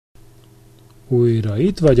újra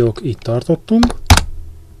itt vagyok, itt tartottunk,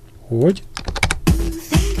 hogy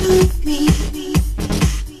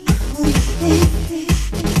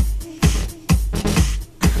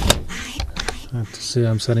hát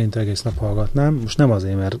szívem szerint egész nap hallgatnám, most nem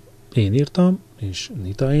azért, mert én írtam, és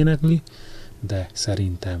Nita énekli, de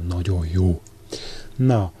szerintem nagyon jó.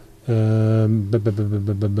 Na,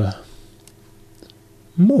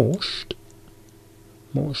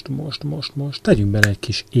 most tegyünk bele egy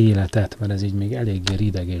kis életet, mert ez így még eléggé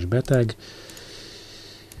rideg és beteg.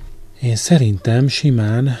 Én szerintem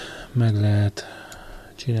simán meg lehet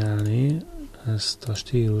csinálni ezt a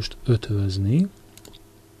stílust, ötvözni.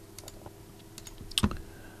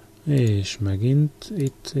 És megint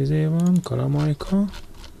itt izé van, kalamajka.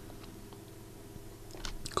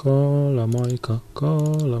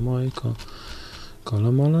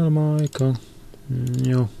 Kalamalamajka.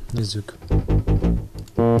 Jó, nézzük.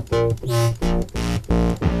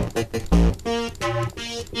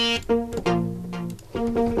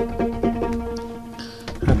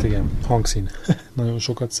 Hát igen, hangszín. Nagyon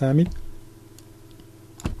sokat számít.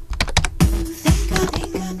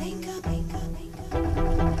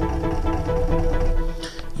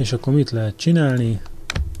 És akkor mit lehet csinálni?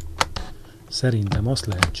 Szerintem azt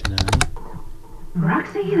lehet csinálni.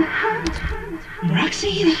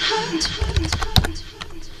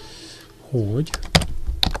 Hogy?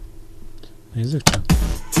 Nézzük csak.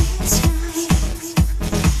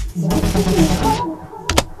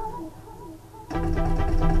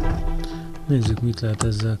 Nézzük, mit lehet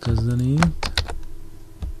ezzel kezdeni.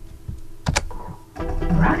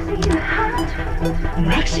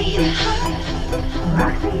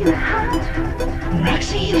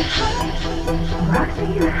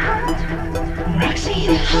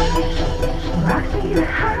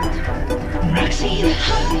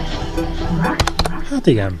 Hát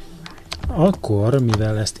igen, akkor,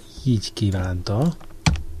 mivel ezt így kívánta,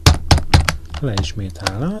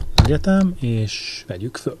 leismételne egyetem, és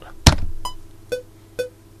vegyük föl.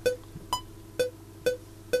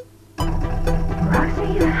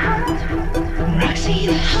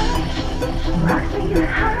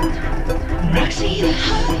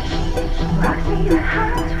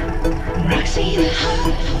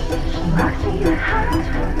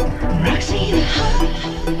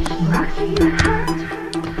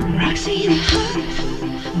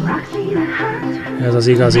 Ez az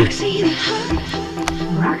igazi.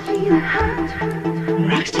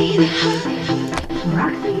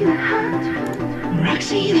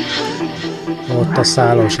 Ott a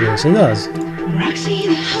szálos rész, igaz?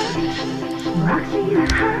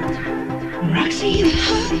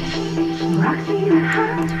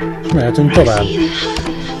 És mehetünk tovább.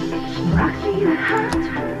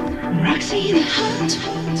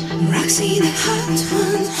 Roxy the hot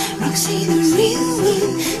one, Roxy the real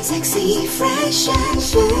one, sexy, fresh and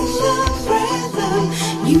full of rhythm.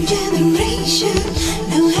 New generation,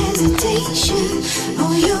 no hesitation.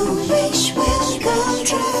 All your wish will come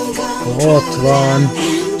true, come true. Ott van.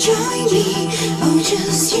 Enjoy me, oh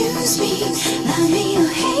just use me. Love me or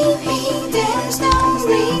hate me, there's no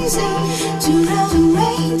reason to run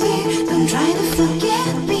away, dear. Don't try to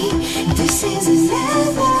forget me. This is a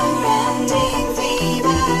never-ending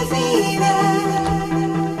fever, fever.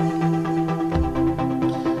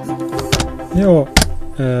 Jó,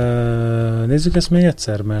 nézzük ezt még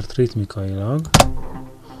egyszer, mert ritmikailag.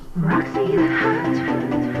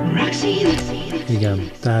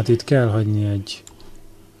 Igen, tehát itt kell hagyni egy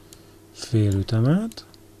fél ütemet,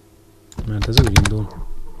 mert ez úgy indul.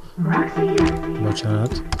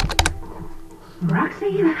 Bocsánat.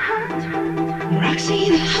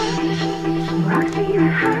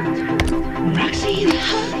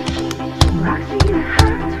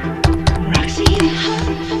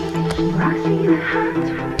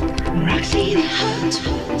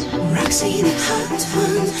 Roxy the hot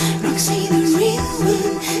one, Roxy the real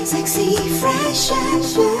one, sexy, fresh and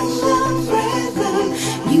full of rhythm.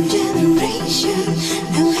 New generation,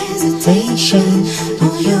 no hesitation.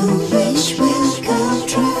 All your wish will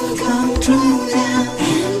come true now.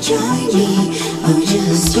 Enjoy me, or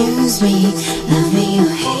just use me. Love me or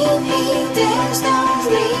hate me, there's no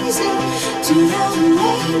reason to run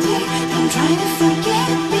away, dear. Don't try to forget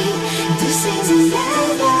me. This is a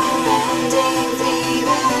never-ending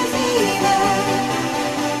fever, fever.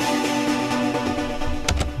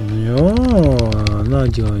 Jó,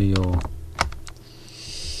 nagyon jó.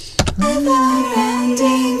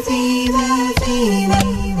 Never-ending fever, fever.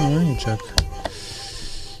 Menj csak.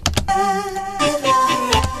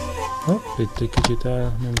 Hopp, itt egy kicsit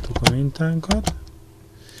elnyomtuk a mintánkat.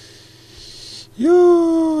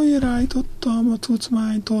 Jaj, rájtottam a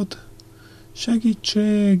cucmánytot.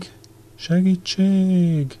 Segítség!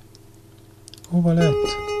 Segítség! Hova lett?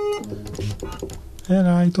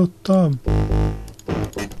 Elállítottam!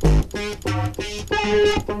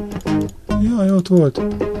 Jaj, ott volt!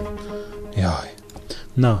 Jaj!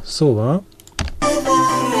 Na, szóval...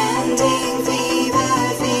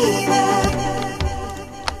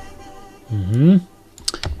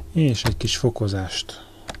 És egy kis fokozást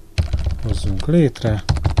hozzunk létre.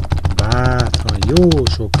 Bátran, jó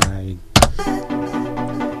sokáig.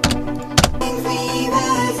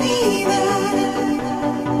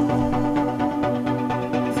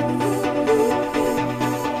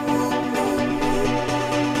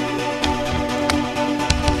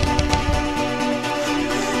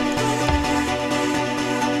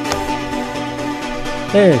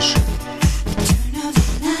 És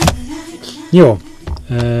jó.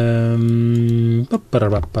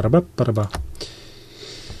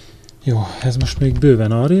 Jó, ez most még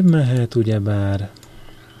bőven arrébb mehet, ugyebár.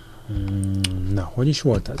 Na, hogy is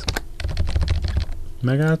volt ez?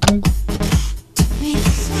 Megálltunk.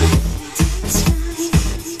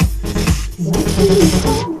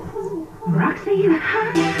 Roxy the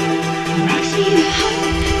hot, Roxy the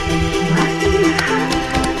hot, Roxy the hot,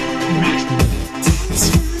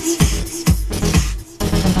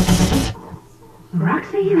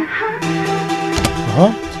 Roxy the hot. Aha,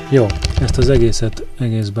 jó, ezt az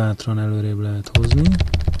egész bátran előrébb lehet hozni.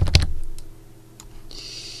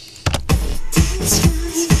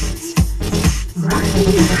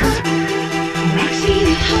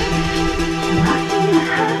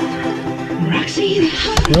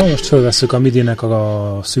 Jó, most felvesszük a MIDI-nek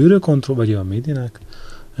a szűrőkontroll, vagy a MIDI-nek,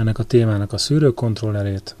 ennek a témának a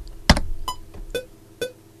szűrőkontrollerét.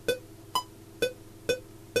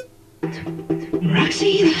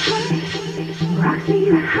 Roxy the hot, Roxy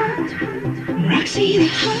the hot, Roxy the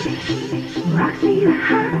hot, Roxy the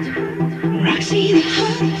hot, Roxy the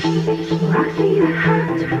hot, Roxy the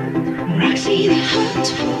hot, Roxy the hot,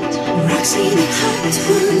 Roxy the hot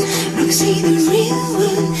one, Roxy the real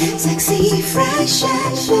one, sexy, fresh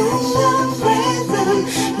and full of rhythm,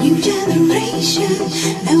 new generation,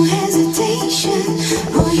 no hesitation,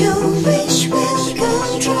 all your wish will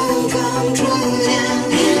come true now,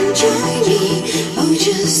 enjoy me, oh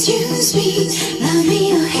just use me, love me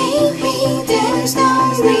or hate me, there's no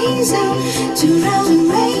reason to run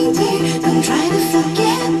away dear, don't try to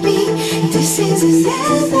forget me, this is a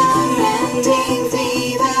never-ending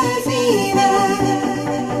fever, fever.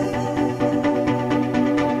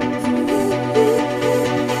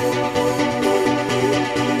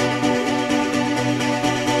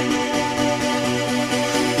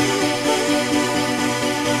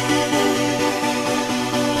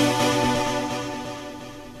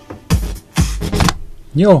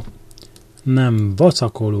 Jó, nem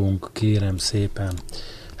vacakolunk, kérem szépen.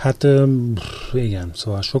 Hát igen,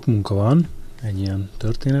 szóval sok munka van egy ilyen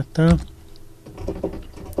történettel,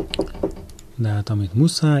 de hát amit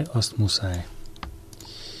muszáj, azt muszáj.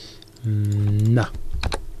 Na.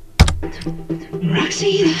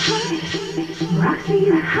 Roxy the hot, Roxy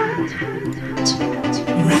the hot,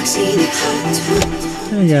 Roxy the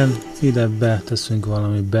hot. Igen, ide beteszünk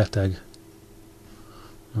valami beteg.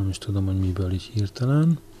 Nem is tudom, hogy miből így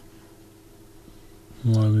hirtelen.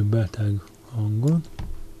 Valami beteg hangot.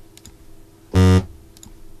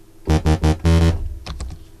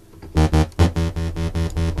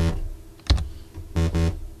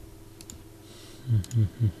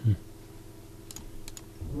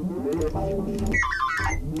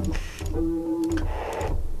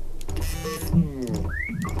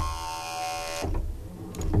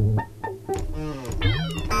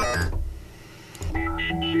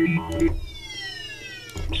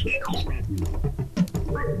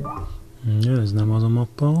 Ja, ez nem az a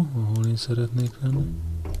mappa, ahol én szeretnék lenni.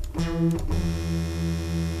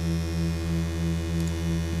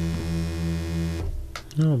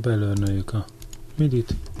 Ja, belőrnöljük a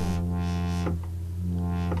midit.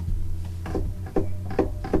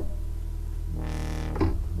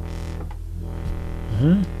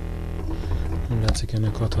 Látszik,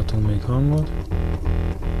 ennek adhatunk még hangot.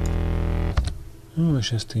 Jó,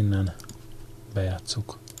 és ezt innen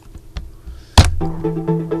bejátsszuk.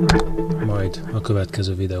 Majd a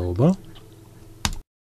következő videóba.